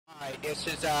This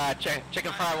is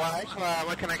chicken fried rice.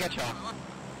 What can I get you?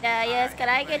 Yes, can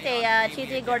I get a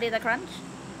cheesy Gordy the Crunch?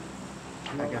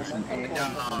 No,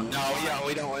 yeah,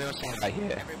 we don't sell that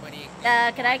here.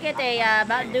 Can I get a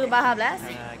Mountain Dew Baja Blast?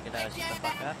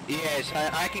 Yes,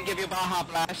 I can give you Baja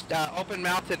Blast. Open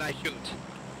mouth and I shoot.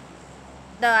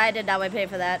 No, I did not pay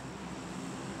for that.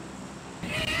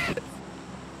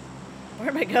 Where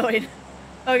am I going?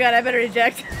 Oh god, I better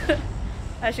eject.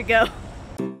 I should go.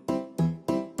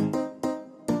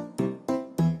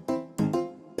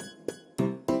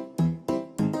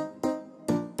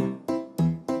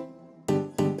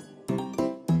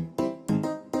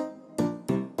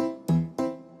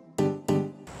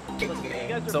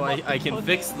 So I can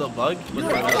fix the bug with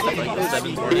my mouse at like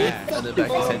 720 and then back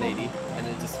to 1080 and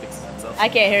it just fixes itself. I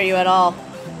can't hear you at all.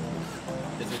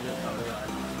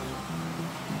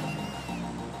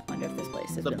 Wonder if this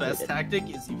place is the best tactic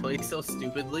is you play so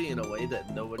stupidly in a way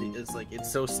that nobody is like, it's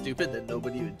so stupid that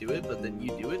nobody would do it, but then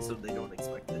you do it so they don't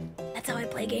expect it. That's how I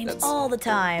play games all the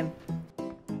time.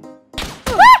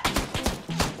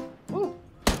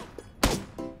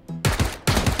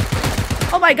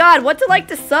 Oh my god, what's it like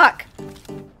to suck?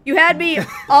 You had me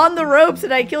on the ropes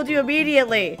and I killed you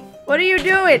immediately. What are you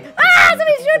doing? Ah,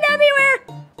 somebody's shooting everywhere!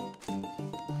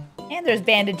 And there's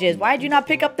bandages. Why'd you not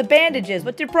pick up the bandages?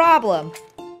 What's your problem?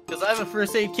 Because I have a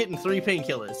first aid kit and 3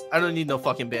 painkillers. I don't need no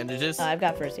fucking bandages. I've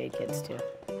got first aid kits too.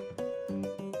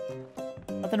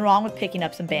 Nothing wrong with picking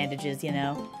up some bandages, you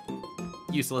know.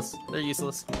 Useless. They're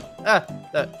useless. Ah,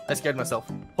 I scared myself.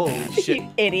 Holy shit. You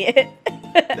idiot.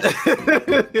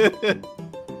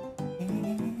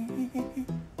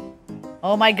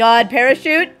 Oh my god,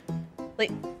 parachute?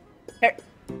 Wait,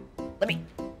 let me.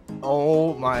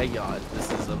 Oh my god,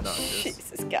 this is obnoxious.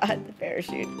 Jesus god, the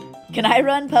parachute. Can I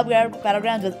run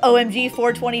Battlegrounds with OMG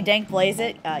 420 Dank Blaze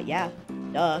It? Yeah,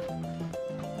 duh.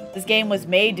 This game was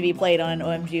made to be played on an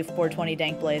OMG 420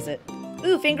 Dank Blaze It.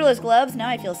 Ooh, fingerless gloves, now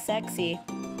I feel sexy.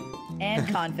 And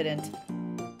confident.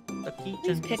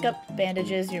 Just pick up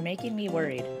bandages, you're making me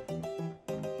worried.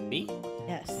 Me?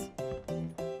 Yes.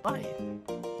 Why?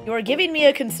 You are giving me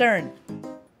a concern.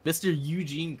 Mr.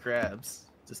 Eugene Krabs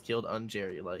just killed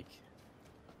Unjerry, like.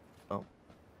 Oh.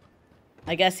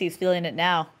 I guess he's feeling it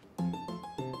now.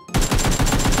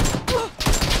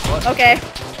 What? Okay.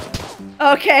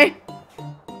 Okay.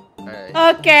 Alright.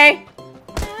 Okay.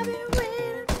 I've been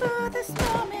waiting for this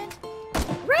moment.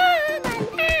 Run my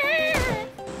life.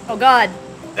 Oh god.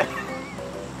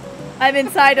 I'm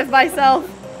inside of myself.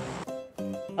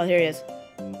 Oh, here he is.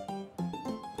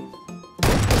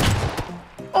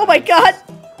 Oh my god!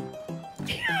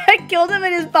 I killed him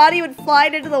and his body would fly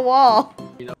into the wall.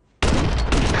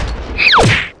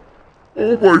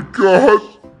 Oh my god!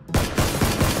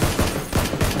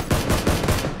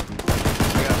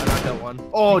 I knocked out one.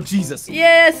 Oh, Jesus.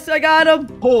 Yes, I got him.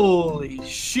 Holy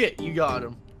shit, you got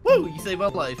him. Woo, you saved my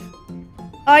life.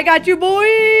 I got you, boy.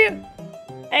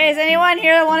 Hey, is anyone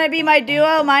here that want to be my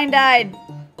duo? Mine died.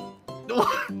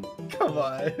 Come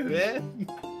on, man.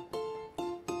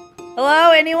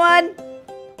 Hello, anyone?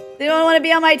 Does anyone want to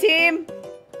be on my team?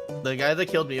 The guy that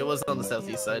killed me, it was on the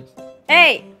southeast side.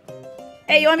 Hey!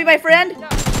 Hey, you want to be my friend? Yeah.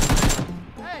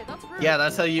 Hey, that's rude. Yeah,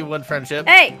 that's how you win friendship.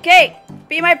 Hey, Kate!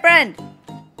 Be my friend!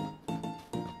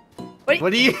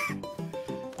 What do you...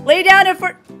 Lay down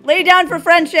for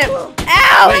friendship!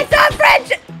 Ow! Wait. It's not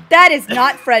friendship! That is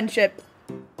not friendship.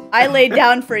 I laid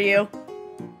down for you.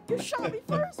 You shot me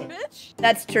first, bitch!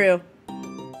 That's true.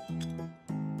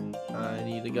 I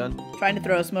need a gun. Trying to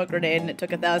throw a smoke grenade and it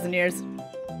took 1,000 years.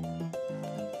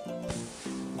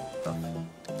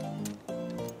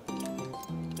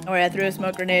 Don't worry, I threw a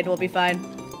smoke grenade, we'll be fine.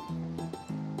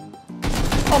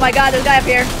 Oh my god, there's a guy up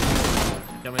here!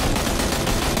 Come in.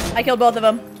 I killed both of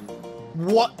them.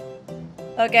 What?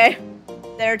 Okay.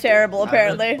 They're terrible,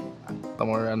 apparently.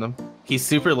 Somewhere around them. He's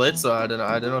super lit, so I don't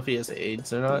know if he has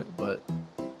AIDS or not, but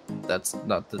that's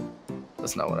not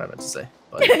what I meant to say.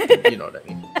 But you know what I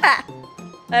mean.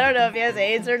 I don't know if he has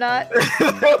AIDS or not.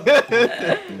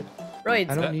 Roids.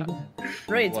 I don't need it.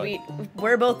 Roids,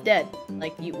 we're both dead.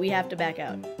 Like, we have to back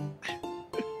out.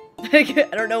 I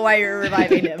don't know why you're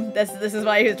reviving him. This is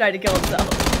why he was trying to kill himself.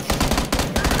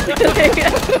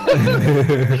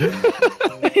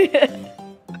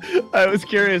 I was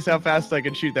curious how fast I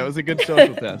could shoot. That was a good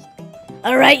social test.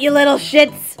 Alright, you little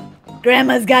shits.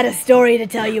 Grandma's got a story to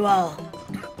tell you all.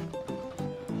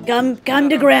 Come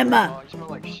to Grandma. Oh, you smell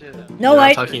like shit. No, You're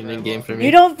not talking in game for me.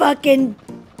 You don't fucking...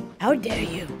 How dare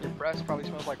you? Your breath probably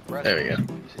smells like breath. There we go.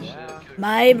 Yeah.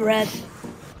 My breath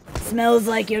smells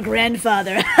like your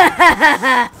grandfather.